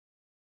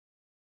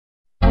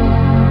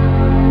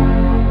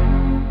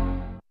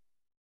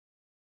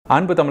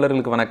அன்பு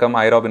தமிழர்களுக்கு வணக்கம்.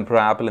 iRobinPro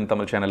ஆப்பிள் இன்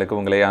தமிழ் சேனலுக்கு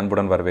உங்களை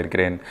அன்புடன்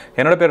வரவேற்கிறேன்.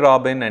 என்னோட பேர்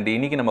ராபின் அண்ட்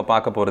இன்னைக்கு நம்ம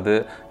பார்க்க போகிறது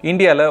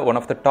இந்தியாவில் one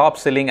of the top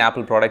selling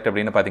apple product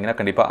அப்படின்னு பார்த்தீங்கன்னா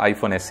கண்டிப்பாக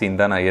ஐஃபோன் SE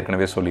தான் நான்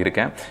ஏற்கனவே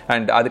சொல்லியிருக்கேன்.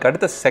 அண்ட் அதுக்கு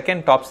அடுத்த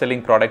செகண்ட் டாப்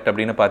செல்லிங் ப்ராடக்ட்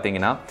அப்படின்னு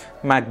பார்த்தீங்கன்னா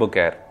Macbook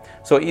Air.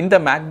 ஸோ இந்த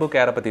Macbook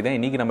Air பற்றி தான்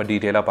இன்றைக்கி நம்ம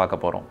டீட்டெயிலாக பார்க்க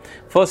போகிறோம்.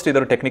 ஃபர்ஸ்ட்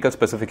இதோட டெக்னிக்கல்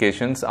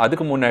ஸ்பெசிஃபிகேஷன்ஸ்,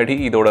 அதுக்கு முன்னாடி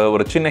இதோட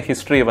ஒரு சின்ன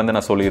ஹிஸ்ட்ரியை வந்து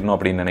நான் சொல்லிடணும்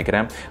அப்படின்னு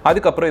நினைக்கிறேன்.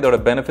 அதுக்கப்புறம் இதோட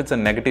பெனிஃபிட்ஸ்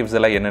அண்ட் நெகட்டிவ்ஸ்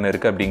எல்லாம் என்னென்ன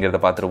இருக்குது அப்படிங்கிறத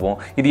பார்த்துருவோம்.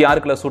 இது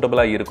யாருக்குள்ள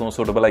சூட்டபுளாக இருக்கும்,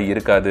 சூட்டபுளாக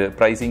இருக்காது,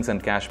 ப்ரைசிங்ஸ்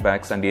அண்ட்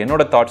கேஷ்பேக்ஸ் அண்ட்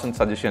என்னோட தாட்ஸ் அண்ட்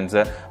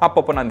சஜஷன்ஸை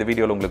அப்பப்போ நான் இந்த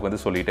வீடியோவில் உங்களுக்கு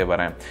வந்து சொல்லிட்டே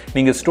வரேன்.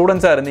 நீங்கள்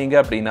ஸ்டூடெண்ட்ஸாக இருந்தீங்க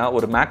அப்படின்னா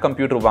ஒரு மேக்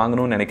கம்ப்யூட்டர்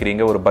வாங்கணும்னு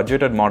நினைக்கிறீங்க, ஒரு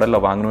பட்ஜெட்டட்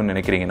மாடலில் வாங்கணும்னு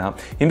நினைக்கிறீங்கன்னா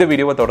இந்த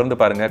வீடியோவை தொடர்ந்து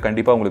பாருங்கள்,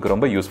 கண்டிப்பாக உங்களுக்கு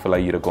ரொம்ப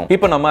யூஸ்ஃபுல்லாக இருக்கும்.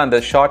 இப்போ நம்ம அந்த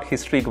ஷார்ட்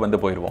ஹிஸ்ட்ரிக்கு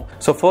வந்து போயிடுவோம்.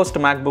 ஸோ ஃபர்ஸ்ட்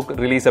மேக்புக்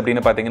ரிலீஸ்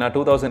அப்படின்னு பார்த்தீங்கன்னா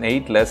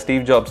 2008ல்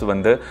ஸ்டீவ் ஜாப்ஸ்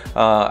வந்து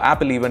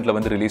ஆப்பிள் ஈவெண்ட்டில்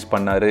வந்து ரிலீஸ்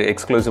பண்ணார்.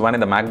 எக்ஸ்க்ளூசிவான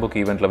இந்த மேக்புக்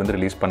ஈவெண்ட்டில் வந்து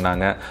ரிலீஸ்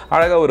பண்ணாங்க.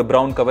 அழகாக ஒரு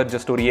ப்ரௌன் கவர்,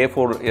 ஜஸ்ட் ஒரு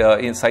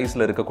A4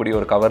 சைஸில் இருக்கக்கூடிய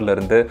ஒரு கவரில்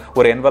இருந்து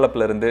ஒரு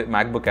என்வலப்பில் இருந்து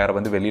மேக்புக் ஏரை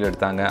வந்து வெளியில்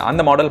எடுத்தாங்க.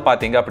 அந்த மாடல்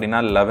பார்த்தீங்க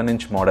அப்படின்னா 11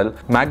 இன்ச் மாடல்.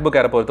 மேக்புக்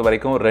ஏரை பொறுத்த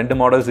வரைக்கும் ரெண்டு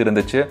மாடல்ஸ்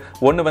இருந்துச்சு.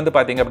 ஒன்று வந்து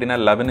பார்த்தீங்க அப்படின்னா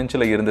 11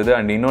 இன்ச்சில் இருந்தது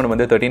அண்ட் இன்னொன்று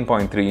வந்து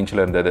 13.3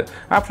 இன்ச்சில் இருந்தது.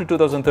 ஆஃப்டர்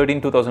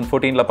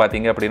 2013-2014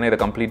 பார்த்தீங்க அப்படின்னா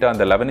இதை கம்ப்ளீட்டாக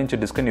அந்த 11 இன்ச்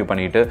டிஸ்கன்யூ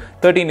பண்ணிட்டு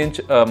 13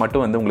 இன்ச்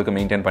மட்டும் வந்து உங்களுக்கு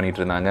மெயின்டைன்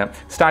பண்ணிட்டு இருந்தாங்க.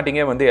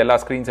 ஸ்டார்டிங்கே வந்து எல்லா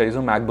ஸ்கிரீன்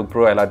சைஸும் மேக்புக்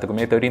ப்ரோ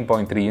எல்லாத்துக்குமே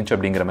 13.3 இன்ச்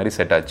அப்படிங்கிற மாதிரி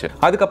செட் ஆச்சு.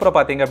 அதுக்கப்புறம்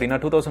பார்த்தீங்க அப்படின்னா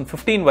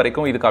 2015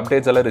 வரைக்கும் இதுக்கு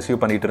அப்டேட்ஸ் எல்லாம் ரிசீவ்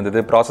பண்ணிட்டு இருந்தது.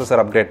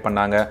 ப்ராசஸர் அப்கிரேட்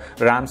பண்ணாங்க,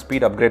 RAM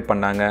ஸ்பீட் அப்கிரேட்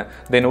பண்ணாங்க,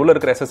 தென் உள்ள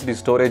இருக்கிற SSD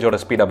ஸ்டோரேஜோட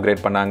ஸ்பீட்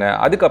அப்கிரேட் பண்ணாங்க.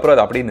 அதுக்கப்புறம்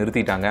அதை அப்படியே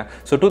நிறுத்திட்டாங்க.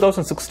 ஸோ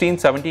 2016,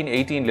 17,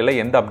 18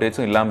 எந்த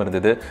அப்டேட்ஸும் இல்லாமல்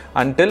இருந்தது.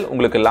 அன்டில்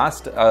உங்களுக்கு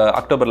லாஸ்ட்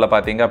அக்டோபரில்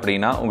பார்த்தீங்க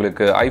அப்படின்னா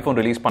உங்களுக்கு ஐஃபோன்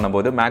ரிலீஸ்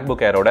பண்ணும்போது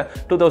மேக்புக் ஏரோட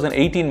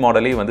 2018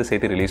 மாடலே வந்து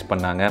சேர்த்து ரிலீஸ்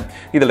பண்ணாங்க.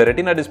 இதில்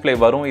ரெட்டினா டிஸ்பிளே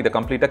வரும், இதை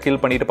கம்ப்ளீட்டாக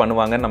கில் பண்ணிட்டு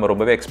பண்ணுவாங்க நம்ம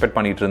ரொம்பவே எக்ஸ்பெக்ட்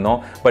பண்ணிட்டு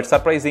இருந்தோம். பட்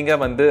சர்ப்ரைசிங்காக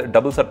வந்து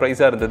டபுள்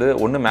சர்ப்ரைஸாக இருந்தது.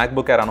 ஒன்று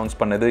மேக்புக் ஏர் அனௌன்ஸ்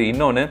பண்ணது,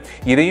 இன்னொன்று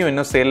இதையும்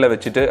இன்னும் சேலில்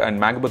வச்சுட்டு அண்ட்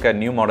மேக்புக் ஏர்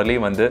நியூ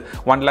மாடலையும் வந்து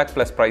 1 lakh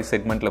ப்ளஸ் ப்ரைஸ்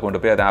செக்மெண்ட்டில் கொண்டு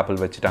போய் அதை ஆப்பிள்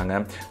வச்சுட்டாங்க.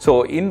 ஸோ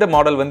இந்த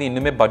மாடல் வந்து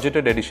இன்னுமே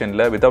பட்ஜெட்டட்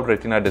எடிஷனில் வித்வுட்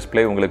ரெட்டினா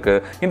டிஸ்பிளே. உங்களுக்கு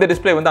இந்த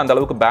டிஸ்பிளே வந்து அந்த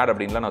அளவுக்கு பேட்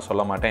அப்படின்லாம் நான்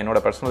சொல்ல மாட்டேன்.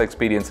 என்னோட பர்சனல்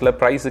எக்ஸ்பீரியன்ஸில்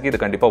ப்ரைஸுக்கு இது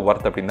கண்டிப்பாக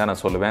ஒர்த் அப்படின்னு தான்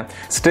நான் சொல்லுவேன்.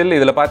 ஸ்டில்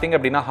இதில் பார்த்தீங்க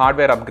அப்படின்னா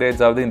ஹார்ட்வேர்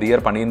அப்கிரேட்ஸ் ஆகுது இந்த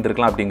இயர்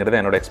பண்ணியிருந்துருக்கலாம் அப்படிங்கிறது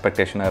என்னோட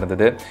எக்ஸ்பெக்டேஷனாக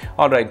இருந்தது.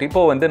 ஆல்ரைட்,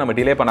 இப்போ வந்து நம்ம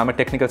டிலே பண்ணாமல்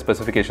டெக்னிக்கல்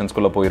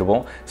ஸ்பெசிஃபிகேஷன்ஸ்குள்ளே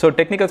போயிடுவோம். ஸோ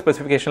டெக்னிக்கல்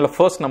ஸ்பெசிஃபிகேஷனில்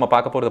ஃபர்ஸ்ட் நம்ம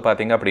பார்க்க போகிறது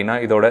பார்த்தீங்க அப்படின்னா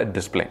இதோட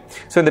டிஸ்பிளே.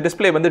 ஸோ இந்த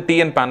டிஸ்பிளே வந்து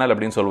TN பேனல்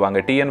அப்படின்னு சொல்லுவாங்க,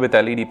 TN வித்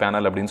LED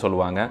பேனல் அப்படின்னு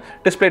சொல்லுவாங்க.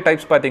 டிஸ்பிளே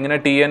டைப்ஸ் பார்த்தீங்கன்னா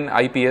TN,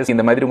 IPS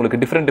இந்த மாதிரி உங்களுக்கு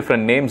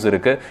டிஃப்ரெண்ட் நேம்ஸ்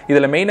இருக்கு.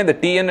 இதில் மெயின் இந்த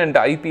TN அண்ட்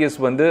IPS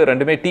வந்து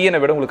ரெண்டுமே TN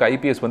விட உங்களுக்கு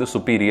IPS வந்து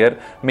சுப்பீரியர்.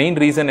 மெயின்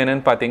ரீசன்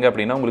என்னன்னு பார்த்தீங்க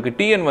அப்படின்னா உங்களுக்கு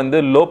TN வந்து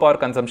low power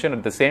consumption,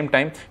 at the same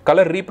time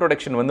colour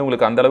reproduction வந்து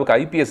உங்களுக்கு அந்த அளவுக்கு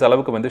IPS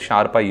அளவுக்கு வந்து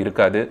ஷார்ப்பாக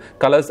இருக்காது.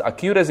 கலர்ஸ்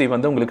அக்யூரசி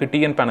வந்து உங்களுக்கு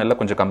TN பேனலில்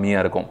கொஞ்சம்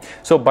கம்மியாக இருக்கும்.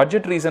 ஸோ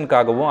பட்ஜெட்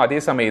ரீசனுக்காகவும் அதே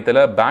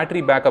சமயத்தில்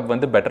பேட்டரி பேக்கப்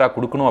வந்து பெட்டராக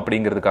கொடுக்கணும்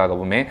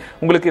அப்படிங்கிறதுக்காகவுமே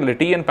உங்களுக்கு இதில்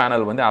TN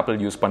பேனல் வந்து ஆப்பிள்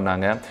யூஸ்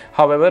பண்ணாங்க.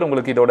 ஹவெவர்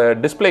உங்களுக்கு இதோட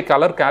டிஸ்பிளே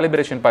கலர்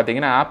கேலிபிரேஷன்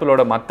பார்த்தீங்கன்னா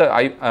ஆப்பிளோட மற்ற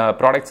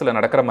ப்ராடக்ட்ஸில்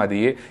நடக்கிற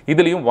மாதிரியே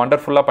இதுலேயும்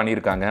வண்டர்ஃபுல்லாக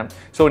பண்ணியிருக்காங்க.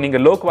 ஸோ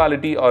நீங்கள் low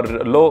quality R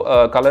low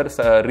colours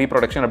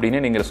reproduction அப்படின்னு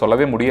நீங்கள்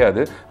சொல்லவே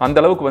முடியாது. அந்த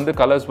அளவுக்கு வந்து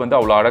கலர்ஸ் வந்து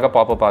அவ்வளோ அழகாக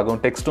பாப்பப் ஆகும்.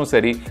 டெக்ஸ்ட்டும்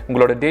சரி,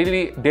 உங்களோட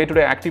டே டு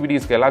டே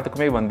ஆக்டிவிட்டீஸ்க்கு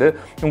எல்லாத்துக்குமே வந்து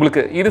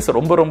உங்களுக்கு இது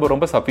ரொம்ப ரொம்ப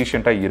ரொம்ப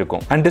சஃபிஷியண்டாக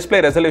இருக்கும். அண்ட் டிஸ்பிளே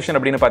ரெசல்யூஷன்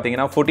அப்படின்னு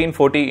பார்த்தீங்கன்னா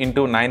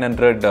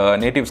 1440x900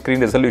 நேட்டிவ்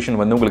ஸ்க்ரீன் ரெசல்யூஷன்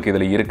வந்து உங்களுக்கு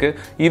இதில் இருக்குது.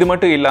 இது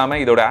மட்டும்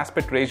இல்லாமல் இதோட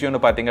ஆஸ்பெக்ட் ரேஷியோன்னு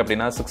பார்த்தீங்க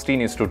அப்படின்னா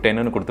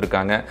 16:10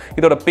 கொடுத்திருக்காங்க.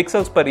 இதோட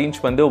பிக்சல்ஸ் பர் இன்ச்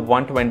வந்து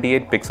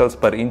 128 பிக்சல்ஸ்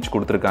பர் இன்ச்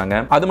கொடுத்திருக்காங்க.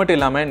 அது மட்டும்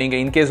இல்லாம நீங்க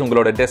இன்கேஸ்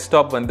உங்களோட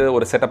டெஸ்க்டாப் வந்து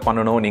ஒரு செட்டப்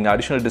பண்ணணும், நீங்க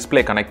அடிஷனல்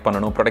டிஸ்பிளே கனெக்ட்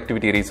பண்ணணும்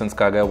ப்ரொடக்டிவிட்டி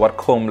ரீசன்ஸ்க்காக,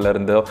 ஒர்க் ஹோம்ல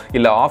இருந்து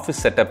இல்ல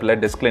ஆஃபீஸ் செட்டப்ல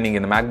டெஸ்க்ல நீங்க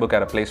இந்த மேக்புக்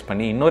ஏரை பிளேஸ்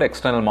பண்ணி இன்னொரு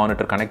எக்ஸ்டர்னல்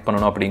மானிட்டர் கனெக்ட்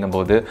பண்ணணும்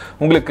அப்படிங்கும்போது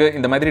உங்களுக்கு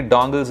இந்த மாதிரி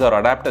டாங்கிள்ஸ் ஆர்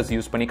அடாப்டர்ஸ்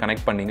யூஸ் பண்ணி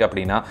கனெக்ட் பண்ணீங்க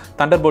அப்படின்னா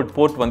தண்டர்போல்ட்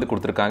போர்ட் வந்து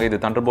கொடுத்திருக்காங்க. இது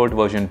தண்டர்போல்ட்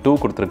வெர்ஷன் 2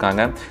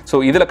 கொடுத்திருக்காங்க. ஸோ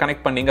இதுல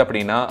கனெக்ட் பண்ணீங்க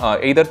அப்படின்னா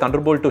either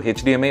thunderbolt to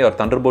HDMI R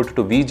thunderbolt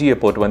to VGA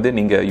board வந்து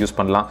நீங்க யூஸ்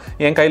பண்ணலாம்.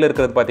 என் கையில்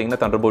இருக்கிறது பார்த்தீங்கன்னா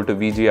thunderbolt to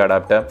VGA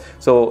adapter.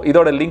 So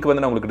இதோட லிங்க்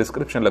வந்து நான் உங்களுக்கு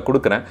டிஸ்கிரிப்ஷனில்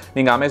கொடுக்குறேன்.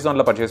 நீங்கள்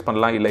அமேசானில் பர்ச்சேஸ்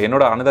பண்ணலாம். இல்லை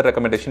என்னோட அனதர்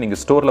ரெக்கமெண்டேஷன்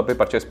நீங்கள் ஸ்டோரில் போய்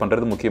பர்ச்சேஸ்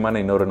பண்ணுறது முக்கியமான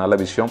இன்னொரு நல்ல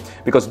விஷயம்.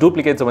 பிகாஸ்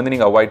டூப்ளிகேட்ஸ் வந்து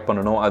நீங்கள் அவாய்ட்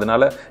பண்ணணும்.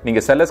 அதனால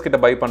நீங்கள் செல்லர்ஸ் கிட்ட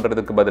பை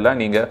பண்ணுறதுக்கு பதிலாக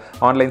நீங்கள்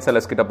ஆன்லைன்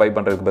செல்லர்ஸ் கிட்ட பை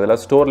பண்ணுறதுக்கு பதிலாக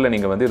ஸ்டோரில்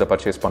நீங்கள் வந்து இதை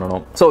பர்ச்சேஸ்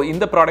பண்ணணும். ஸோ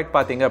இந்த ப்ராடக்ட்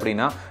பார்த்தீங்க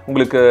அப்படின்னா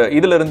உங்களுக்கு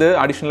இதிலிருந்து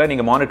அடிஷனலாக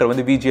நீங்கள் மானிட்டர்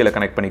வந்து VGA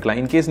கனெக்ட் பண்ணிக்கலாம்.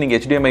 இன்கேஸ் நீங்கள்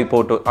HDMI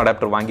போர்ட்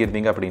அடாப்டர்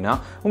வாங்கியிருந்தீங்க அப்படின்னா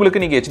உங்களுக்கு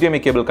நீங்கள் HDMI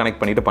கேபிள் கனெக்ட்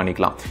பண்ணிட்டு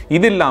பண்ணிக்கலாம்.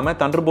 இது இல்லாமல்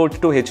தண்டர்போல்ட்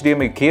டு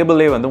HDMI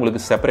கேபிளே வந்து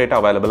உங்களுக்கு செப்பரேட்டாக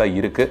அவைலபிளாக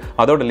இருக்கு.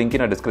 அதோட லிங்க்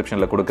நான்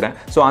டிஸ்கிரிப்ஷனில் கொடுக்குறேன்.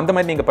 ஸோ அந்த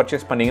மாதிரி நீங்கள்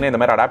பர்ச்சேஸ் பண்ணீங்கன்னா இந்த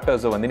மாதிரி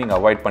அடாப்டர்ஸை வந்து நீங்கள்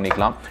அவாய்ட்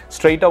பண்ணிக்கலாம்.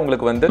 ஸ்ட்ரைட்டாக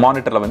உங்களுக்கு வந்து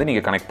மானிட்டரில் வந்து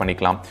நீங்கள் கனெக்ட்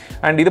பண்ணிக்கலாம்.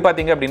 அண்ட் இது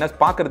பார்த்தீங்க அப்படின்னா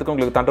பார்க்கறதுக்கு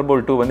உங்களுக்கு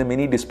தண்டர்போல்ட் 2 வந்து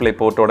மினி டிஸ்பிளே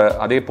போர்ட்டோட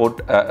அதே போர்ட்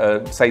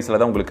சைஸில்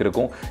தான் உங்களுக்கு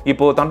இருக்கும்.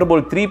 இப்போ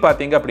தண்டர்போல்ட் 3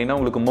 பார்த்தீங்க அப்படின்னா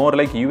உங்களுக்கு மோர்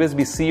லைக்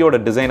USB-Cயோட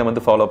டிசைனை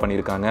வந்து ஃபாலோ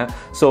பண்ணியிருக்காங்க.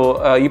 ஸோ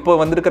இப்போ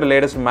வந்திருக்கிற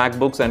latest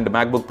MacBooks and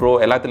MacBook bro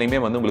எல்லாத்துலேயுமே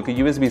வந்து உங்களுக்கு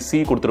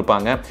USB-C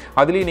கொடுத்துருப்பாங்க.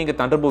 அதுலேயும் நீங்கள்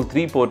தண்டர்போல்ட்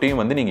 3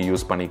 போர்ட்டையும் வந்து நீங்கள்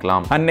யூஸ்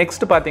பண்ணிக்கலாம். அண்ட்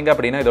நெக்ஸ்ட் பார்த்தீங்க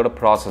அப்படின்னா இதோட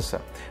ப்ராசஸர்.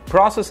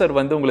 ப்ராசஸர்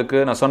வந்து உங்களுக்கு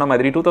நான் சொன்ன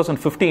மாதிரி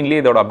 2015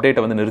 இதோட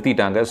அப்டேட்டை வந்து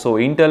நிறுத்திட்டாங்க. ஸோ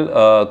இன்டெல்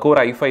கோர்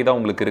i5 தான்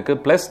உங்களுக்கு இருக்கு,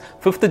 பிளஸ்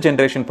 5th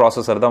ஜென்ரேஷன்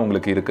ப்ராசஸர் தான்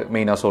உங்களுக்கு இருக்கு.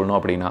 மெயினாக சொல்லணும்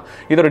அப்படின்னா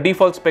இதோட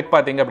டிஃபால்ட் ஸ்பெக்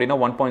பார்த்தீங்க அப்படின்னா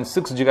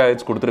 1.6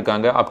 GHz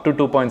கொடுத்துருக்காங்க, அப் டு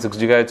 2.6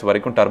 GHz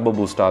வரைக்கும் டர்போ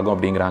பூஸ்ட் ஆகும்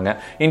அப்படிங்கிறாங்க.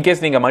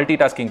 இன்கேஸ் நீங்கள் மல்டி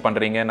டாஸ்கிங்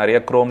பண்ணுறீங்க, நிறைய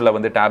குரோமில்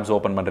வந்து டேப்ஸ்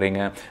ஓப்பன் பண்ணுறீங்க,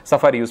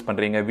 சஃபாரி யூஸ்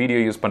பண்ணுறீங்க, வீடியோ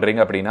யூஸ்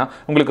பண்ணுறீங்க அப்படின்னா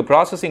உங்களுக்கு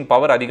ப்ராசஸிங்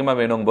பவர் அதிகமாக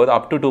வேணும் போது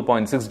அப் டு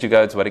 2.6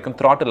 GHz வரைக்கும்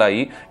த்ராட்டில்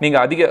ஆகி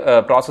நீங்கள் அதிக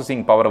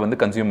ப்ராசஸிங் பவரை வந்து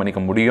கன்சியூம்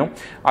பண்ணிக்க முடியும்.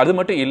 அது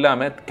மட்டும்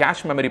இல்லாமல்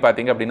கேஷ் மெமரி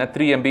பார்த்தீங்க அப்படின்னா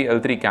 3 MB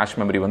L3 கேஷ்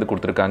மெமரி வந்து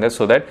கொடுத்துருக்காங்க.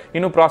 ஸோ தட்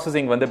இன்னும்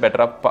ப்ராசஸிங் வந்து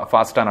பெட்டராக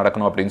ஃபாஸ்ட்டாக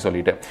நடக்கணும் அப்படின்னு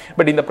சொல்லிட்டு.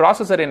 பட் இந்த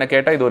ப்ராசஸர் என்ன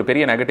கேட்டால் இது ஒரு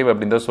பெரிய நெகட்டிவ்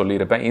அப்படின்னு தான்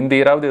சொல்லியிருப்பேன். இந்த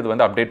இயராவது இது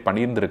வந்து அப்டேட்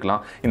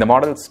பண்ணியிருந்திருக்கலாம். இந்த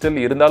மாடல் ஸ்டில்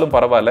இருந்தாலும்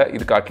பரவாயில்ல,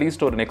 இதுக்கு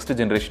அட்லீஸ்ட் ஒரு next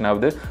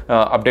ஜென்ரேஷனாவது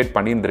update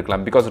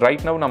பண்ணியிருந்திருக்கலாம். Because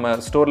right now நம்ம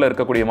ஸ்டோரில்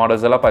இருக்கக்கூடிய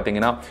மாடல்ஸ் எல்லாம்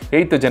பார்த்தீங்கன்னா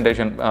 8th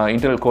generation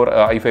Intel core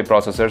i5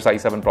 processors,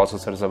 i7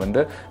 ப்ராசஸர்ஸை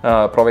வந்து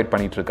ப்ரொவைட்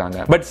பண்ணிட்டு இருக்காங்க.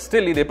 பட்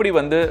ஸ்டில் இது எப்படி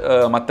வந்து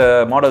மற்ற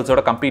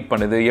மாடல்ஸோட கம்பீட்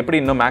பண்ணுது, எப்படி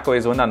இன்னும்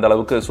macOS வந்து அந்த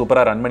அளவுக்கு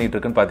சூப்பராக ரன் பண்ணிட்டு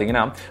இருக்குன்னு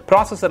பார்த்தீங்கன்னா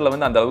ப்ராசஸரில்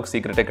வந்து அந்த அளவுக்கு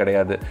சீக்ரெட்டே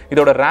கிடையாது.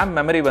 இதோட ரேம்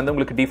மெமரி வந்து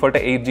உங்களுக்கு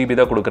டிஃபால்ட்டாக 8 GB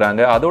தான்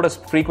கொடுக்குறாங்க. அதோட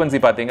ஃப்ரீக்வன்சி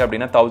பார்த்தீங்க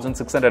அப்படின்னா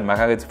 1600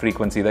 MHz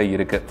ஃப்ரீக்வன்சி தான்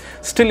இருக்கு.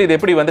 ஸ்டில் இது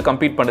எப்படி வந்து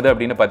கம்பீட் பண்ணுது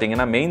அப்படின்னு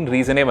பார்த்தீங்கன்னா மெயின்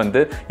ரீசனே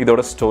வந்து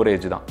இதோட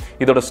ஸ்டோரேஜ் தான்.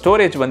 இதோட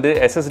ஸ்டோரேஜ் வந்து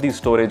SSD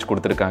ஸ்டோரேஜ்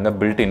கொடுத்துருக்காங்க.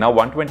 பில்டின்னா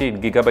 128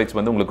 GB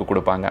வந்து உங்களுக்கு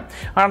கொடுப்பாங்க.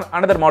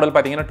 அனதர் மாடல்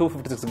பார்த்தீங்கன்னா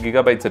 256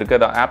 GB இருக்கு.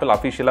 அது ஆப்பிள்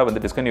அஃபிஷியலாக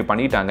வந்து டிஸ்கன்டினியூ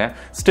பண்ணிட்டாங்க.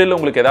 ஸ்டில்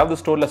உங்களுக்கு ஏதாவது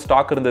ஸ்டோரில்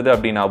ஸ்டாக் இருந்தது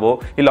அப்படின்னாவோ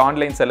இல்லை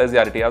ஆன்லைன் செல்லர்ஸ்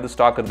யார்கிட்டயாவது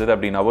ஸ்டாக் இருந்தது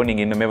அப்படின்னாவோ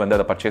நீங்கள் இன்னுமே வந்து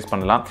அதை பர்ச்சேஸ்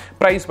பண்ணலாம்.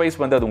 பிரைஸ் வைஸ்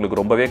வந்து அது உங்களுக்கு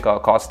ரொம்பவே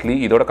காஸ்ட்லி.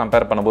 இதோட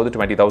கம்பேர் பண்ணும்போது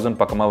 20,000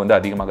 பக்கமாக வந்து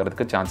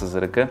அதிகமாகிறதுக்கு சான்சஸ்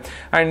இருக்கு.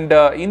 அண்ட்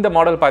இந்த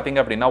மாடல் பார்த்தீங்க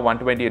அப்படின்னா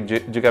 128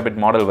 GB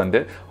மாடல் வந்து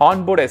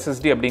ஆன்போர்ட்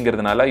SSD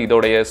அப்படிங்கிறதுனால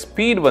இதோடைய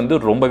ஸ்பீட் வந்து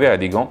ரொம்பவே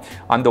அதிகம்.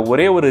 அந்த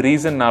ஒரே ஒரு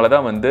ரீசன்னால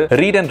தான் வந்து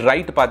ரீட் அண்ட்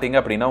ரைட் பார்த்தீங்க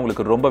அப்படின்னா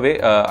உங்களுக்கு ரொம்பவே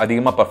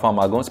அதிகமாக பர்ஃபார்ம்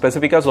ஆகும்.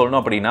 ஸ்பெசிஃபிக்காக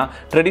சொல்லணும் அப்படின்னா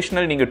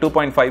ட்ரெடிஷனல் நீங்கள்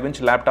 2.5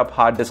 inch லேப்டாப்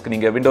ஹார்ட் டிஸ்க்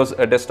நீங்கள் விண்டோஸ்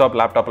டெஸ்க்டாப்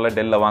லேப்டாப்ல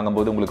டெல்ல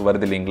வாங்கும்போது உங்களுக்கு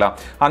வருது இல்லைங்களா,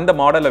 அந்த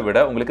மாடலை விட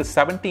உங்களுக்கு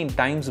 17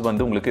 times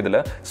வந்து உங்களுக்கு இதில்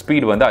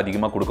ஸ்பீட் வந்து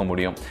அதிகமாக கொடுக்க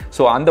முடியும்.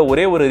 ஸோ அந்த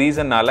ஒரே ஒரு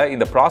ரீசன்னால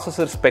இந்த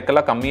ப்ராசஸர்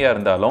ஸ்பெக்கெல்லாம் கம்மியாக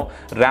இருந்தாலும்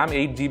ரேம்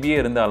 8 GB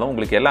இருந்தாலும்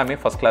உங்களுக்கு எல்லாமே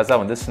ஃபர்ஸ்ட் கிளாஸாக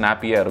வந்து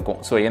ஸ்னாப்பியாக இருக்கும்.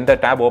 ஸோ எந்த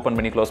டேப் ஓப்பன்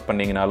பண்ணி க்ளோஸ்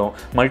பண்ணிங்கனாலும்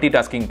மல்டி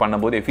டாஸ்கிங்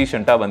பண்ணும்போது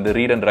எஃபிஷியண்டாக வந்து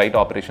ரீட் அண்ட் ரைட்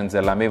ஆப்ரேஷன்ஸ்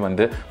எல்லாமே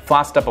வந்து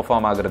ஃபாஸ்ட்டாக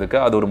பெர்ஃபார்ம் ஆகிறதுக்கு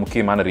அது ஒரு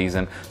முக்கியமான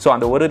ரீசன். ஸோ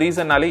அந்த ஒரு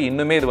ரீசன்னாலே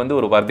இன்னுமே இது வந்து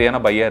ஒரு வர்த்தியான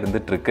பையாக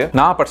இருந்துட்டு இருக்கு.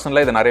 நான்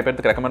பர்சனலாக இதை நிறைய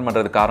பேருக்கு ரெக்கமெண்ட்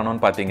பண்ணுறது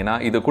காரணம்னு பார்த்தீங்கன்னா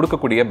இது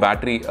கொடுக்கக்கூடிய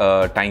பேட்டரி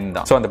டைம்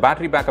தான். ஸோ அந்த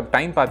பேட்டரி பேக்கப்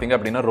டைம் பார்த்தீங்க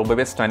அப்படின்னா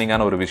ரொம்பவே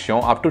ஸ்டனிங்கான ஒரு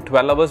விஷயம். அப் டு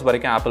 12 hours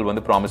வரைக்கும் ஆப்பிள்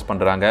வந்து ப்ராமிஸ்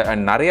பண்றாங்க.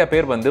 அண்ட் நிறைய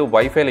பேர் வந்து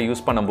வைஃபைல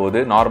யூஸ் பண்ணும்போது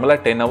நார்மலா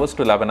 10 hours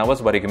to 11 hours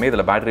வரைக்குமே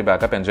இதுல பேட்டரி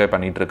பேக்கப் என்ஜாய்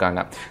பண்ணிட்டு இருக்காங்க.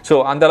 ஸோ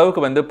அந்த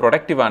அளவுக்கு வந்து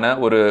ப்ரொடக்டிவான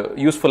ஒரு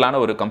யூஸ்ஃபுல்லான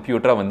ஒரு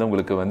கம்ப்யூட்டரை வந்து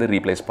உங்களுக்கு வந்து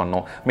ரீப்ளேஸ்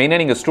பண்ணும். மெயினாக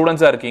நீங்கள்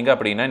ஸ்டூடெண்ட்ஸாக இருக்கீங்க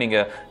அப்படின்னா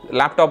நீங்கள்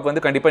லேப்டாப்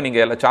வந்து கண்டிப்பாக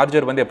நீங்கள்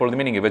சார்ஜர் வந்து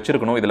எப்பொழுதுமே நீங்கள்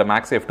வச்சிருக்கணும். இதில்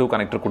மேக்ஸ் F2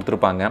 கனெக்டர்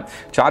கொடுத்துருப்பாங்க,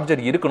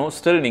 சார்ஜர் இருக்கணும்.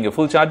 ஸ்டில் நீங்கள்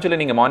ஃபுல் சார்ஜில்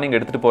நீங்கள் மார்னிங்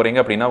எடுத்துகிட்டு போகிறீங்க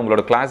அப்படின்னா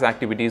உங்களோட கிளாஸ்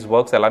ஆக்டிவிட்டீஸ்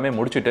ஒர்க்ஸ் எல்லாமே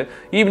முடிச்சுட்டு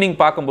ஈவினிங்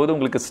பார்க்கும்போது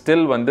உங்களுக்கு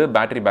ஸ்டில் வந்து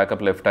பேட்டரி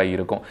பேக்கப் லெஃப்ட்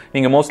ஆகிருக்கும்.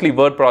 நீங்கள் mostly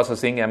word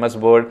processing, MS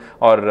Word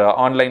R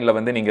ஆன்லைனில்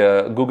வந்து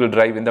நீங்கள் கூகுள்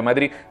டிரைவ் இந்த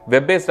மாதிரி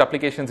வெப் பேஸ்ட்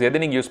அப்ளிகேஷன்ஸ்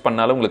எது நீங்கள் யூஸ்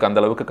பண்ணாலும் உங்களுக்கு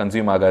அந்த அளவுக்கு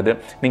கன்சியூம் ஆகாது.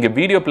 நீங்கள்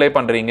வீடியோ ப்ளே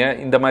பண்ணுறீங்க,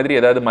 இந்த மாதிரி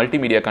ஏதாவது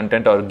மல்டிமீடியா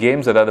கண்டென்ட் ஆர்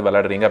கேம்ஸ் ஏதாவது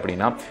விளையாடுறீங்க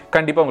அப்படின்னா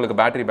கண்டிப்பாக உங்களுக்கு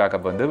பேட்டரி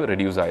பேக்கப் வந்து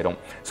ரெடியூஸ் ஆயிரும்.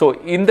 ஸோ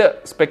இந்த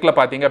ஸ்பெக்கில்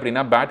பார்த்தீங்க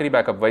அப்படின்னா பேட்டரி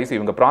பேக்கப் வைஸ்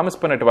இவங்க ப்ராமிஸ்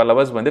பண்ண 12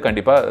 hours வந்து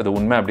கண்டிப்பாக அது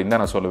உண்மை அப்படின்னு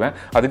தான் நான் சொல்லுவேன்.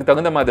 அதுக்கு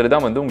தகுந்த மாதிரி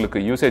தான் வந்து உங்களுக்கு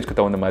யூசேஜ்க்கு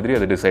தகுந்த மாதிரி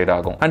அது டிசைட்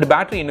ஆகும். அண்ட்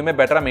பேட்டரி இன்னுமே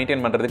பெட்டராக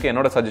மெயின்டைன் பண்ணுறதுக்கு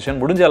என்னோட சஜஷன்,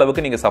 முடிஞ்ச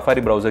அளவுக்கு நீங்கள்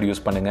சஃபாரி ப்ரௌசர்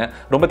யூஸ் பண்ணுங்க.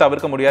 ரொம்ப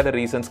தவிர்க்க முடியாத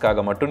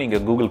ரீசன்ஸ்க்காக மட்டும்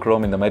நீங்கள் கூகுள்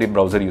குரோம் இந்த மாதிரி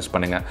ப்ரௌசர் யூஸ்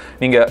பண்ணுங்க.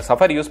 நீங்கள்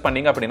சஃபாரி யூஸ்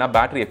பண்ணீங்க அப்படின்னா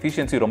பேட்டரி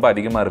எஃபிஷியன்சி ரொம்ப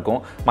அதிகமாக இருக்கும்.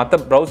 மற்ற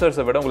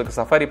ப்ரௌசர்ஸை விட உங்களுக்கு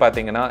சஃபாரி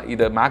பார்த்தீங்கன்னா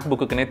இது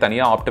மேக்புக்குனே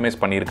தனியாக ஆப்டிமைஸ்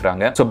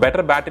பண்ணியிருக்காங்க. ஸோ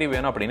பெட்டர் பேட்டரி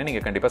வேணும் அப்படின்னு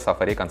நீங்கள் கண்டிப்பாக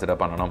சஃபாரியை கன்சிடர்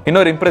பண்ணணும்.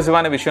 இன்னொரு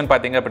இம்ப்ரெசிவான விஷயம்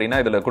பார்த்தீங்க அப்படின்னா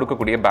இதில்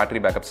கொடுக்கக்கூடிய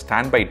battery backup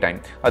stand by time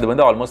அது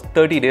வந்து ஆல்மோஸ்ட்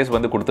 30 days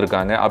வந்து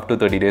கொடுத்துருக்காங்க, அப் டு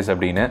 30 days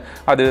அப்படின்னு.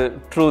 அது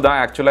ட்ரூ தான்.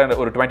 ஆக்சுவலாக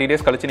ஒரு 20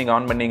 days கழிச்சு நீங்கள்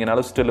ஆன்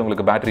பண்ணீங்கனாலும் ஸ்டில்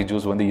உங்களுக்கு பேட்டரி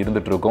ஜூஸ் வந்து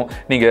இருந்துட்டு இருக்கும்.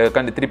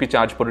 நீங்கள் திருப்பி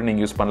சார்ஜ் போட்டு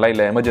நீங்கள் யூஸ் பண்ணலாம்,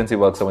 இல்லை எமர்ஜென்சி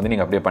ஒர்க்ஸை வந்து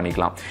நீங்கள் அப்படியே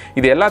பண்ணிக்கலாம்.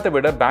 இது எல்லாத்த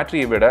விட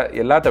பேட்டரியை விட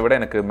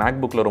எனக்கு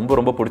மேக்புக்கில் ரொம்ப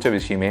ரொம்ப பிடிச்ச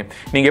விஷயமே,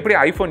 நீங்கள் எப்படி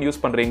ஐஃபோன் யூஸ்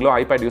பண்ணுறீங்களோ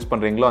ஐபேட் யூஸ்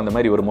பண்ணுறீங்களோ அந்த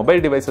மாதிரி ஒரு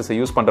மொபைல் டிவைசஸை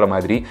யூஸ் பண்ணுற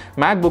மாதிரி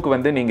மேக்புக்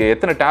வந்து நீங்கள்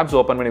எத்தனை டேப்ஸ்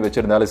ஓப்பன் பண்ணி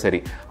வச்சிருந்தாலும் சரி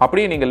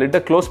அப்படியே நீங்கள்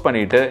லிட்டை க்ளோஸ்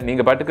பண்ணிட்டு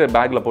நீங்கள் பாட்டுக்கு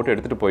பேக்கில் போட்டு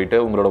எடுத்துகிட்டு போயிட்டு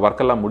உங்களோட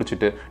ஒர்க்கெல்லாம்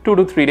முடிச்சுட்டு 2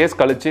 to 3 days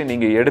கழிச்சு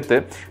நீங்கள் எடுத்து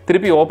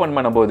திருப்பி ஓப்பன்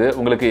பண்ணும்போது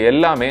உங்களுக்கு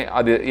எல்லாமே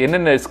அது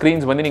என்னென்ன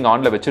ஸ்க்ரீன்ஸ் வந்து நீங்கள்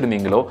ஆனில்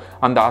வச்சிருந்தீங்களோ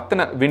அந்த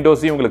அத்தனை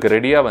விண்டோஸையும் உங்களுக்கு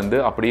ரெடியாக வந்து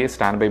அப்படியே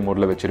ஸ்டாண்ட் பை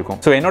மோடில் வச்சிருக்கும்.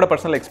 ஸோ என்னோட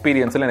பர்சனல்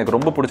எக்ஸ்பீரியன்ஸில் எனக்கு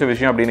ரொம்ப பிடிச்ச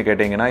விஷயம் அப்படின்னு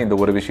கேட்டிங்கன்னா இந்த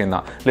ஒரு விஷயம்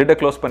தான். லிட்டை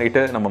க்ளோஸ்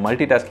பண்ணிட்டு நம்ம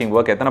மல்டி டாஸ்கிங்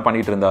ஒர்க் எத்தனை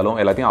பண்ணிட்டு இருந்தாலும்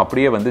எல்லாத்தையும்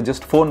அப்படியே வந்து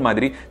ஜஸ்ட் ஃபோன்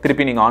மாதிரி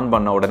திருப்பி நீங்கள் ஆன்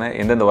பண்ண உடனே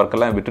எந்தெந்த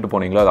ஒர்க்கெல்லாம் விட்டுட்டு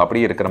போனீங்களோ அது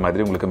அப்படியே இருக்கிற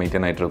மாதிரி உங்களுக்கு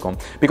மெயின்டைன் ஆகிட்டு இருக்கும்.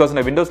 பிகாஸ்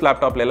இந்த விண்டோஸ்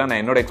லேப்டாப்ல எல்லாம்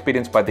நான் என்னோட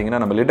எக்ஸ்பீரியன்ஸ் பார்த்தீங்கன்னா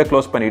நம்ம லிட்டை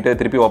க்ளோஸ் பண்ணிட்டு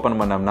திருப்பி ஓப்பன்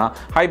பண்ணோம்னா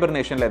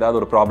ஹைபர்னேஷனில் ஏதாவது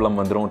ஒரு ப்ராப்ளம்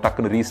வந்துடும்,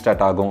 டக்குன்னு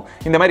ரீஸ்டார்ட் ஆகும்,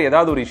 இந்த மாதிரி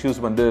ஏதாவது ஒரு இஷ்யூஸ்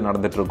வந்து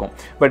நடந்துட்டு இருக்கும்.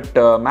 பட்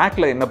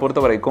மேக்ல என்னை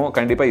பொறுத்த வரைக்கும்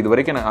கண்டிப்பாக இது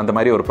வரைக்கும் அந்த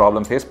மாதிரி ஒரு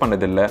ப்ராப்ளம் ஃபேஸ்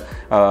பண்ணதில்லை.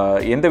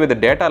 எந்தவித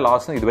டேட்டா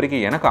லாஸும் இது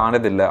வரைக்கும் எனக்கு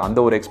ஆனதில்லை. அந்த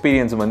ஒரு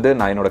எக்ஸ்பீரியன்ஸ் வந்து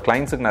நான் என்னோட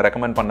கிளைண்ட்ஸுக்கு நான்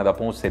ரெக்கமெண்ட்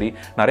பண்ணதப்பவும் சரி,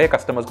 நிறைய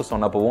கஸ்டமர்ஸ்க்கு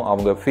சொன்னப்பவும்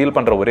அவங்க ஃபீல்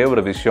பண்ணுற ஒரே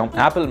ஒரு விஷயம்,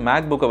 ஆப்பிள்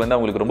மேக்புக்கை வந்து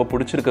அவங்களுக்கு ரொம்ப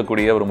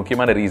பிடிச்சிருக்கக்கூடிய ஒரு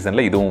முக்கியமான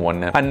ரீசனில் இதுவும்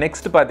ஒன்று. அண்ட்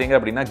நெக்ஸ்ட் பார்த்தீங்க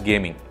அப்படின்னா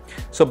கேமிங்.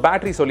 ஸோ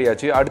பேட்டரி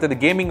சொல்லியாச்சு. அடுத்தது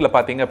கேமிங்கில்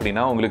பார்த்தீங்க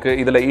அப்படின்னா உங்களுக்கு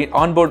இதில்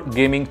ஆன்போர்ட்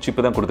கேமிங்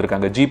சிப்பு தான்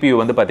கொடுத்துருக்காங்க. ஜிபியூ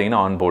வந்து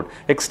பார்த்தீங்கன்னா ஆன்போர்ட்,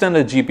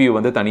 எக்ஸ்டர்னல் ஜிபியூ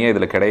வந்து தனியாக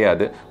இதில்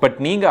கிடையாது. பட்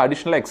நீங்கள்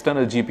அடிஷனலாக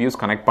எக்ஸ்டர்னல் ஜிபியூஸ்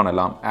கனெக்ட்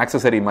பண்ணலாம்.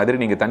 ஆக்சசரி மாதிரி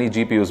நீங்கள் தனி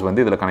ஜிபியூஸ்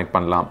வந்து இதில் கனெக்ட்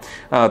பண்ணலாம்.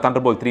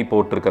 Thunderbolt 3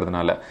 போர்ட்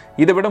இருக்கிறதுனால.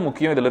 இதை விட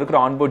முக்கியம் இதில் இருக்கிற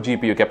ஆன்போர்ட்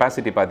ஜிபியூ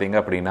கெப்பாசிட்டி பார்த்தீங்க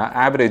அப்படின்னா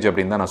ஆவரேஜ்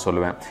அப்படின்னு தான் நான்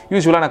சொல்லுவேன்.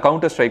 யூஸ்வலாக நான்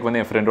கவுண்டர் ஸ்ட்ரைக்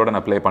வந்து என் ஃப்ரெண்டோட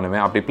நான் ப்ளே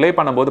பண்ணுவேன். அப்படி ப்ளே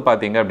பண்ணும்போது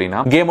பார்த்தீங்க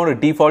அப்படின்னா கேமோட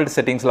டிஃபால்ட்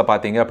செட்டிங்ஸில்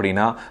பார்த்தீங்க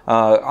அப்படின்னா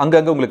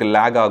அங்கங்கே உங்களுக்கு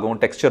லேக் ஆகும்,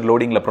 டெக்ஸ்சர்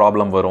லோடிங்கில்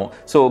ப்ராப்ளம் வரும்.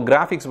 ஸோ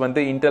கிராஃபிக்ஸ் வந்து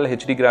இன்டெல்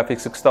ஹெச்டி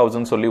கிராஃபிக்ஸ்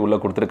 6000 சொல்லி உள்ள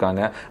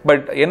கொடுத்துருக்காங்க.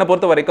 பட் என்னை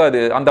பொறுத்த வரைக்கும் அது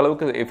அந்த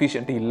அளவுக்கு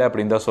எஃபிஷியன்ட் இல்லை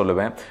அப்படின்னு தான்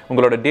சொல்லுவேன்.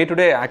 உங்களோட டே டு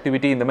டே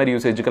ஆக்டிவிட்டி இந்த மாதிரி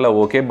யூசேஜுக்கெல்லாம்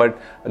ஓகே. பட்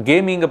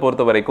கேமிங்கை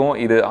பொறுத்த வரைக்கும்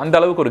இது அந்த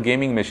அளவுக்கு ஒரு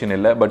கேமிங் மெஷின்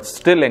இல்லை. பட்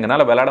ஸ்டில்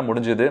எங்களால் விளையாட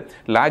முடிஞ்சது,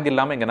 லேக்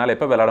இல்லாமல் எங்களால்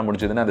எப்போ விளையாட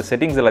முடிஞ்சதுன்னு அந்த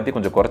செட்டிங்ஸ் எல்லாத்தையும்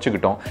கொஞ்சம்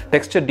குறைச்சிக்கிட்டோம்.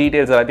 டெக்ஸ்சர்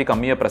டீடைல்ஸ் எல்லாத்தையும்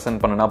கம்மியாக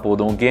ப்ரெசென்ட் பண்ணனா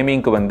போதும்.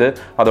 கேமிங்க்கு வந்து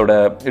அதோட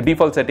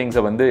டிஃபால்ட்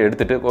செட்டிங்ஸை வந்து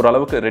எடுத்துட்டு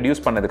ஓரளவுக்கு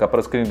ரெடியூஸ்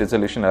பண்ணதுக்கப்புறம் ஸ்க்ரீன்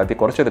ரெசல்யூஷன்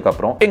எல்லாத்தையும்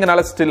குறைச்சதுக்கப்புறம்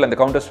எங்களால் ஸ்டில் அந்த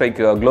கவுண்டர்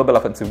ஸ்ட்ரைக் குளோபல்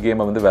அஃபென்சிவ்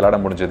கேமை வந்து விளையாட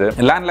முடிஞ்சது.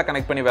 லேண்ட்ல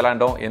கனெக்ட் பண்ணி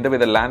விளையாண்டோம்.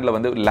 எந்தவித லேண்ட்ல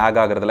வந்து லேக்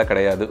ஆகிறதுல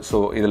கிடையாது. ஸோ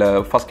இதில்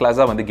ஃபர்ஸ்ட்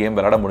கிளாஸாக வந்து கேம்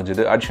விளையாட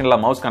முடிஞ்சது.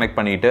 அடிஷனலாக மவுஸ் கனெக்ட்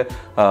பண்ணிட்டு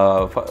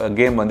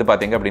கேம் வந்து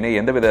பார்த்தீங்க அப்படின்னா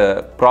எந்தவித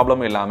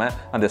ப்ராப்ளமும் இல்லாமல்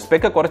அந்த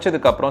ஸ்பெக்கை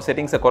குறைச்சதுக்கப்புறம்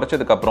செட்டிங்ஸை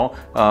குறைச்சதுக்கப்புறம்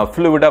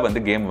ஃப்ளூவிடாக வந்து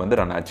கேம் வந்து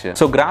ரன் ஆச்சு.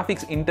 ஸோ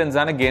கிராஃபிக்ஸ்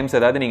இன்டென்ஸான கேம்ஸ்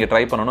ஏதாவது நீங்கள்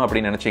ட்ரை பண்ணணும்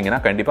அப்படின்னு நினச்சிங்கன்னா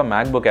கண்டிப்பாக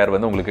மேக்புக் ஏர்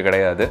வந்து உங்களுக்கு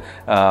கிடையாது.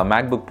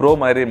 மேக்புக் ப்ரோ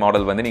மாதிரி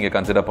மாடல் வந்து நீங்கள்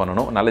கன்சிடர்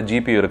பண்ணணும். நல்ல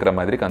ஜிபியூ இருக்கிற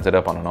மாதிரி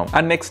கன்சிடர் பண்ணணும்.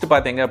 அண்ட் நெக்ஸ்ட்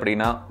பார்த்தீங்க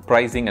அப்படின்னா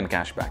pricing and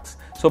cashbacks.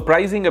 So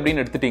pricing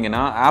அப்படின்னு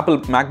எடுத்துட்டீங்கன்னா ஆப்பிள்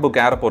மேக்புக்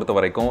ஏரை பொறுத்த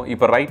வரைக்கும்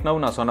இப்போ ரைட்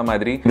நவ் நான் சொன்ன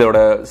மாதிரி இதோட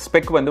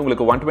ஸ்பெக் வந்து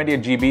உங்களுக்கு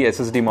 128 GB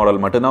SSD மாடல்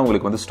மட்டும்தான்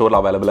உங்களுக்கு வந்து ஸ்டோர்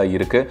அவைலபிளாக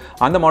இருக்கு.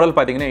 அந்த மாடல்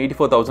பார்த்தீங்கன்னா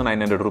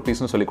 84,900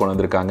 ரூபீஸ்னு சொல்லி கொண்டு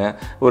வந்திருக்காங்க.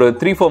 ஒரு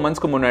 3-4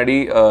 மந்த்ஸ்க்கு முன்னாடி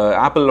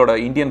ஆப்பிளோட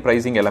இந்தியன்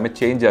பிரைசிங் எல்லாமே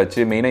சேஞ்ச்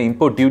ஆச்சு. மெயினாக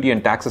இம்போர்ட் டியூட்டி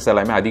அண்ட் டாக்ஸஸ்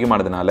எல்லாமே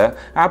அதிகமானதுனால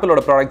ஆப்பிளோட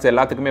ப்ராடக்ட்ஸ்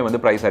எல்லாத்துக்குமே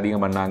வந்து பிரைஸ்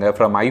அதிகம் பண்ணாங்க.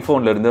 ஃப்ரம்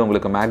ஐஃபோன்ல இருந்து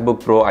உங்களுக்கு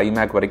மேக்புக் ப்ரோ,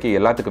 ஐமேக் வரைக்கும்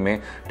எல்லாத்துக்குமே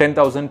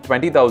 10,000,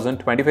 20,000,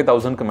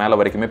 25,000க்கு மேலே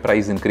வரைக்குமே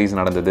பிரைஸ் இன்க்ரீஸ்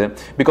நடந்தது.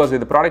 பிகாஸ்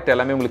இது ப்ராடக்ட்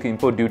எல்லாமே உங்களுக்கு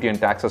இம்போர்ட் டியூட்டி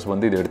அண்ட் டாக்ஸஸ்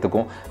வந்து இது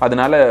எடுத்துக்கும்.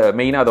 அதனால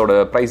மெயினாக அதோட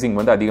பிரைசிங்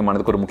வந்து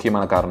அதிகமானதுக்கு ஒரு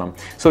முக்கியமான காரணம்.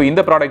 ஸோ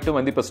இந்த ப்ராடக்ட்டும்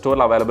வந்து இப்போ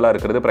ஸ்டோரில் அவைலபிளாக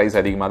இருக்கிறது பிரைஸ்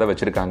அதிகமாக தான்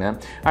வச்சிருக்காங்க.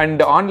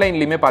 அண்ட்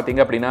ஆன்லைன்லையுமே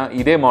பார்த்தீங்க அப்படின்னா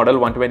இதே மாடல்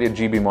 128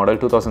 GB மாடல்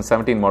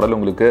 2017 மாடல்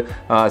உங்களுக்கு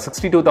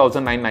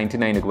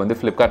 62,999க்கு வந்து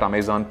ஃப்ளிப்கார்ட்,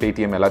 அமேசான்,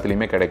 பேடிஎம்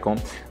எல்லாத்துலேயுமே கிடைக்கும்.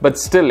 பட்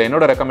ஸ்டில்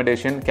என்னோட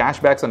ரெக்கமெண்டேஷன்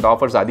கேஷ்பேக்ஸ் அண்ட்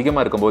ஆஃபர்ஸ்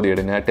அதிகமாக இருக்கும்போது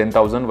எடுங்க.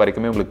 10,000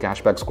 வரைக்குமே உங்களுக்கு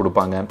கேஷ்பேக்ஸ்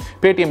கொடுப்பாங்க.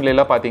 பேடிஎம்ல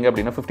எல்லாம் பார்த்தீங்க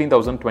அப்படின்னா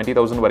 15,000,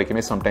 20,000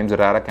 வரைக்குமே சம்டைம்ஸ்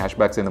ரேராக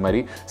கேஷ்பேக்ஸ் இந்த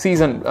மாதிரி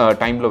சீசன்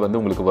டைமில் வந்து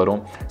உங்களுக்கு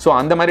வரும். ஸோ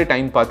அந்த மாதிரி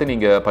டைம் பார்த்து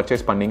நீங்கள்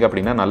பர்ச்சேஸ் பண்ணீங்க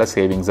அப்படின்னா நல்ல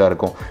சேவிங்ஸாக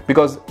இருக்கும்.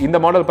 பிகாஸ் இந்த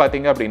மாடல்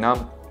பார்த்தீங்க அப்படின்னா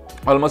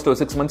ஆல்மோஸ்ட் ஒரு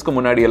 6 மந்த்ஸ்க்கு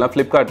முன்னாடி எல்லாம்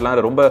ஃப்ளிப்கார்ட்லாம்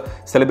ரொம்ப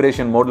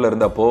செலிப்ரேஷன் மோடில்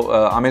இருந்தப்போ,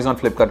 அமேசான்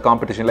ஃப்ளிப்கார்ட்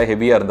காம்படிஷனில்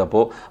ஹெவியாக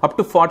இருந்தப்போ அப்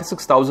டு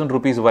 46,000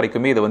 ரூபீஸ்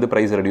வரைக்குமே இதை வந்து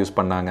ப்ரைஸ் ரெடியூஸ்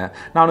பண்ணாங்க.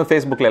 நானும்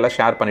ஃபேஸ்புக்கில் எல்லாம்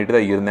ஷேர் பண்ணிட்டு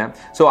தான் இருந்தேன்.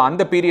 ஸோ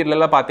அந்த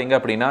பீரியட்லலாம் பார்த்தீங்க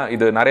அப்படின்னா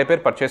இது நிறைய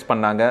பேர் பர்ச்சேஸ்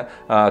பண்ணாங்க.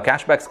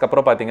 கேஷ்பேக்ஸ்க்கு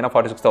அப்புறம் பார்த்தீங்கன்னா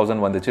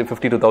 46,000 வந்துச்சு,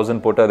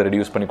 52,000 போட்டு அதை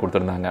ரெடியூஸ் பண்ணி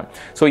கொடுத்துருந்தாங்க.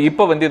 ஸோ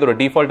இப்போ வந்து இதோட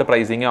டிஃபால்ட்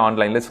ப்ரைஸிங்கே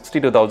ஆன்லைனில்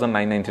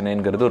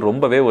 62,999ங்கிறது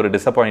ரொம்பவே ஒரு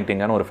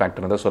டிசப்பாயிண்டிங்கான ஒரு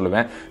ஃபேக்டர் தான்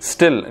சொல்லுவேன்.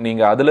 ஸ்டில்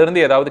நீங்கள்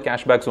அதிலிருந்து ஏதாவது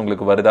கேஷ்பேக்ஸ்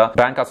உங்களுக்கு வருதா,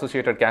 பேங்க்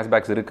அசோசியேட்டட்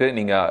கேஷ்பேக்ஸ் இருக்கு,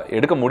 நீங்க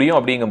எடுக்க முடியும்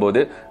அப்படிங்கும்போது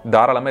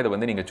தாராளமா இதை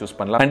வந்து நீங்க சூஸ்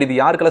பண்ணலாம். அண்ட் இது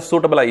யாருக்கெல்லாம்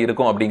சூட்டபிளா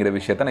இருக்கும் அப்படிங்கிற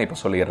விஷயத்தை நான் இப்போ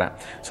சொல்லிடுறேன்.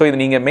 ஸோ இது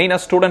நீங்க மெயினா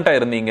ஸ்டூடெண்டா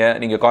இருந்தீங்க,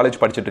 நீங்க காலேஜ்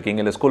படிச்சுட்டு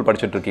இருக்கீங்க, இல்லை ஸ்கூல்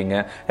படிச்சுட்டு இருக்கீங்க,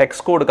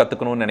 எக்ஸ் கோடு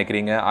கத்துக்கணும்னு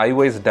நினைக்கிறீங்க,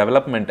 iOS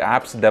டெவலப்மெண்ட்,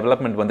 ஆப்ஸ்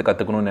டெவலப்மெண்ட் வந்து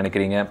கத்துக்கணும்னு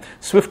நினைக்கிறீங்க,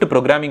 ஸ்விஃப்ட்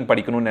ப்ரோக்ராமிங்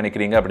படிக்கணும்னு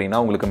நினைக்கிறீங்க அப்படின்னா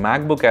உங்களுக்கு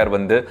மேக்புக் ஏர்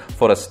வந்து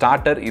ஃபார் அ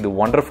ஸ்டார்டர் இது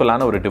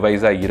ஒண்டர்ஃபுல்லான ஒரு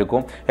டிவைஸா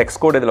இருக்கும்.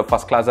 எக்ஸ் கோட் இதில்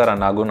ஃபர்ஸ்ட் கிளாஸாக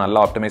ரன் ஆகும்,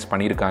 நல்லா ஆப்டிமைஸ்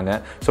பண்ணியிருக்காங்க.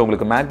 ஸோ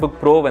உங்களுக்கு மேக்புக்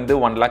ப்ரோ வந்து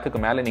 1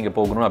 lakhக்கு மேலே நீங்க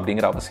போகணும்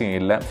அப்படிங்கிற அவசியம்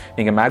இல்லை.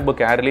 நீங்க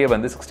மேக்புக் ஏர்லேயே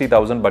வந்து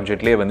 60,000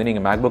 பட்ஜெட்லேயே வந்து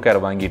நீங்கள் மேக்புக் ஏர்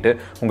வாங்கிட்டு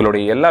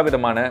உங்களுடைய எல்லா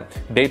விதமான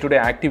டே டு டே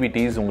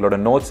ஆக்டிவிட்டீஸ், உங்களோட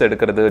நோட்ஸ்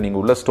எடுக்கிறது, நீங்கள்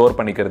உள்ள ஸ்டோர்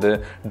பண்ணிக்கிறது,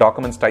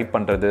 டாக்குமெண்ட்ஸ் டைப்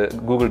பண்ணுறது,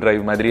 கூகுள்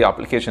டிரைவ் மாதிரி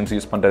அப்ளிகேஷன்ஸ்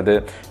யூஸ் பண்ணுறது,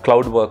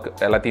 கிளவுட் ஒர்க்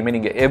எல்லாத்தையுமே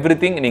நீங்கள்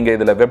எவ்ரிதிங் நீங்கள்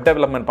இதில் வெப்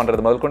டெவலப்மெண்ட்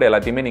பண்ணுறது முதல் கொண்டு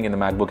எல்லாத்தையுமே நீங்கள் இந்த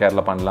மேக்புக்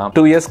ஏரில் பண்ணலாம்.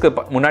 2 இயர்ஸ்க்கு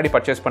முன்னாடி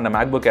பர்ச்சேஸ் பண்ண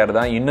மேக்புக் ஏர்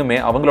தான் இன்னுமே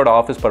அவங்களோட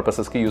ஆஃபீஸ்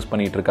பர்பஸஸ்க்கு யூஸ்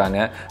பண்ணிட்டு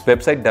இருக்காங்க.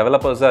 வெப்சைட்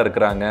டெவலப்பர்ஸாக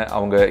இருக்கிறாங்க.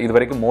 அவங்க இது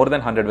வரைக்கும் மோர்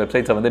தென் 100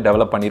 வெப்சைட்ஸை வந்து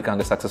டெவலப்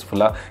பண்ணியிருக்காங்க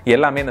சக்ஸஸ்ஃபுல்லாக.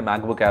 எல்லாமே இந்த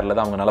மேக்புக் ஏரில்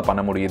தான் அவங்களால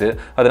பண்ண முடியுது.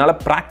 அதனால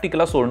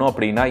ப்ராக்டிக்கலாக சொல்லணும்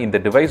அப்படின்னா இந்த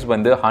டிவைஸ்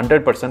வந்து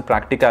 100%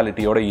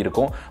 ப்ராக்டிகாலிட்டியோட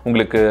இருக்கும்.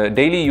 உங்களுக்கு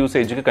டெய்லி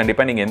யூசேஜுக்கு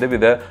கண்டிப்பாக நீங்கள் எந்த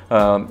வித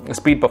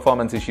ஸ்பீட்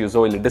பர்ஃபார்மன்ஸ்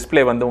இஷ்யூஸோ இல்லை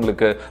டிஸ்பிளே வந்து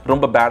உங்களுக்கு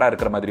ரொம்ப பேடாக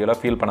இருக்கிற மாதிரியெல்லாம்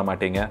ஃபீல் பண்ண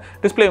மாட்டீங்க.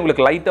 டிஸ்பிளே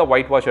உங்களுக்கு லைட்டாக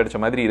ஒயிட் வாஷ் அடிச்ச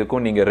மாதிரி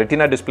இருக்கும். நீங்கள்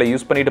ரெட்டினா டிஸ்பிளே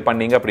யூஸ் பண்ணிட்டு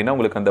பண்ணீங்க அப்படின்னா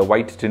உங்களுக்கு அந்த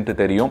ஒயிட் டிண்ட்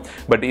தெரியும்.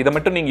 பட் இதை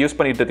மட்டும் நீங்கள் யூஸ்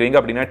பண்ணிட்டு இருக்கீங்க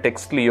அப்படின்னா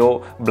டெக்ஸ்ட்லையோ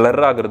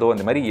பிளர் ஆகிறதோ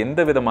அந்த மாதிரி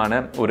எந்த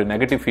விதமான ஒரு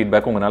நெகட்டிவ்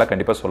ஃபீட்பேக் உங்களால்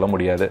கண்டிப்பாக சொல்ல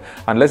முடியாது.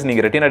 அன்லஸ்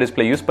நீங்கள் ரெட்டினா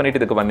டிஸ்பிளே யூஸ்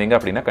பண்ணிட்டு இதுக்கு வந்தீங்க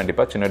அப்படின்னா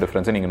கண்டிப்பாக சின்ன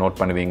டிஃபரன்ஸை நீங்கள் நோட்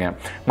பண்ணுவீங்க.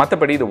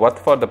 மற்றபடி இது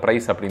ஒர்த் ஃபார் த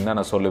ப்ரைஸ் அப்படின்னு தான்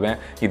நான் சொல்லுவேன்.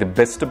 இது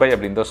பெஸ்ட் பெஸ்ட் பை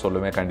அப்படின்னு தான்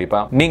சொல்லுவேன். கண்டிப்பா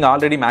நீங்க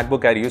ஆல்ரெடி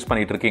மேக்புக் ஏர் யூஸ்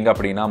பண்ணிட்டு இருக்கீங்க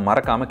அப்படின்னா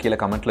மறக்காம கீழே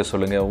கமெண்ட்ல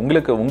சொல்லுங்க.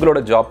 உங்களுக்கு உங்களோட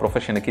ஜாப்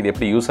ப்ரொஃபஷனுக்கு இது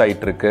எப்படி யூஸ்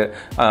ஆயிட்டு இருக்கு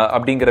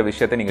அப்படிங்கிற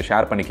விஷயத்தை நீங்க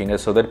ஷேர் பண்ணிக்கிங்க.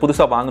 ஸோ தட்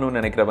புதுசா வாங்கணும்னு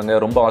நினைக்கிறவங்க,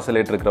 ரொம்ப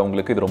ஆசோலேட்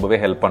இருக்கிறவங்களுக்கு இது ரொம்பவே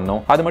ஹெல்ப்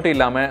பண்ணும். அது மட்டும்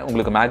இல்லாம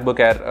உங்களுக்கு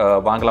மேக்புக் ஏர்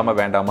வாங்கலாமா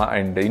வேண்டாமா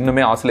அண்ட்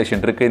இன்னுமே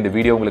ஆசோலேஷன் இருக்கு, இந்த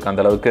வீடியோ உங்களுக்கு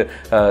அந்த அளவுக்கு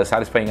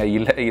சாட்டிஸ்ஃபைங்கா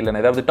இல்ல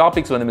ஏதாவது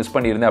டாபிக்ஸ் வந்து மிஸ்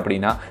பண்ணியிருந்தேன்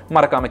அப்படின்னா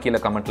மறக்காம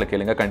கீழே கமெண்ட்ல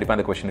கேளுங்க. கண்டிப்பா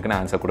அந்த क्वेश्चनக்கு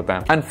நான் ஆன்சர்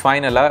கொடுப்பேன். அண்ட்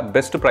ஃபைனலா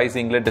பெஸ்ட்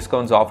பிரைசிங்ல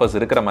டிஸ்கவுண்ட்ஸ் ஆஃபர்ஸ்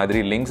இருக்கிற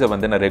மாதிரி லிங்க்ஸை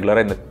வந்து நான்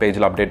ரெகுலரா இந்த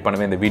பேஜ்ல அப்டேட்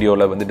பண்ணுவேன், இந்த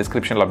வீடியோல வந்து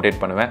டிஸ்கிரிப்ஷன்ல அப்டேட்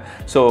பண்ணுவேன்.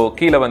 ஸோ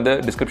கீழே வந்து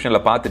டிஸ்கிரிப்ஷன்ல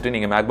பார்த்துட்டு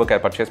நீங்க மேக்புக்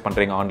ஏர் பர்ச்சேஸ்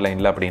பண்றீங்க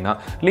ஆன்லைன்ல அப்படின்னா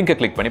லிங்கை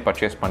கிளிக் பண்ணி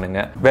பர்ச்சேஸ்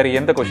பண்ணுங்க. வேற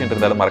எந்த क्वेश्चन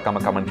இருந்தாலும்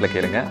மறக்காம கமெண்ட்ல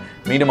கேளுங்க.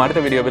 மீண்டும்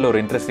அடுத்த வீடியோவில் ஒரு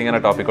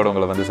இன்ட்ரெஸ்டிங்கான டாபிக்கோட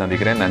உங்களை வந்து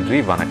சந்திக்கிறேன். நன்றி,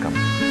 வணக்கம்.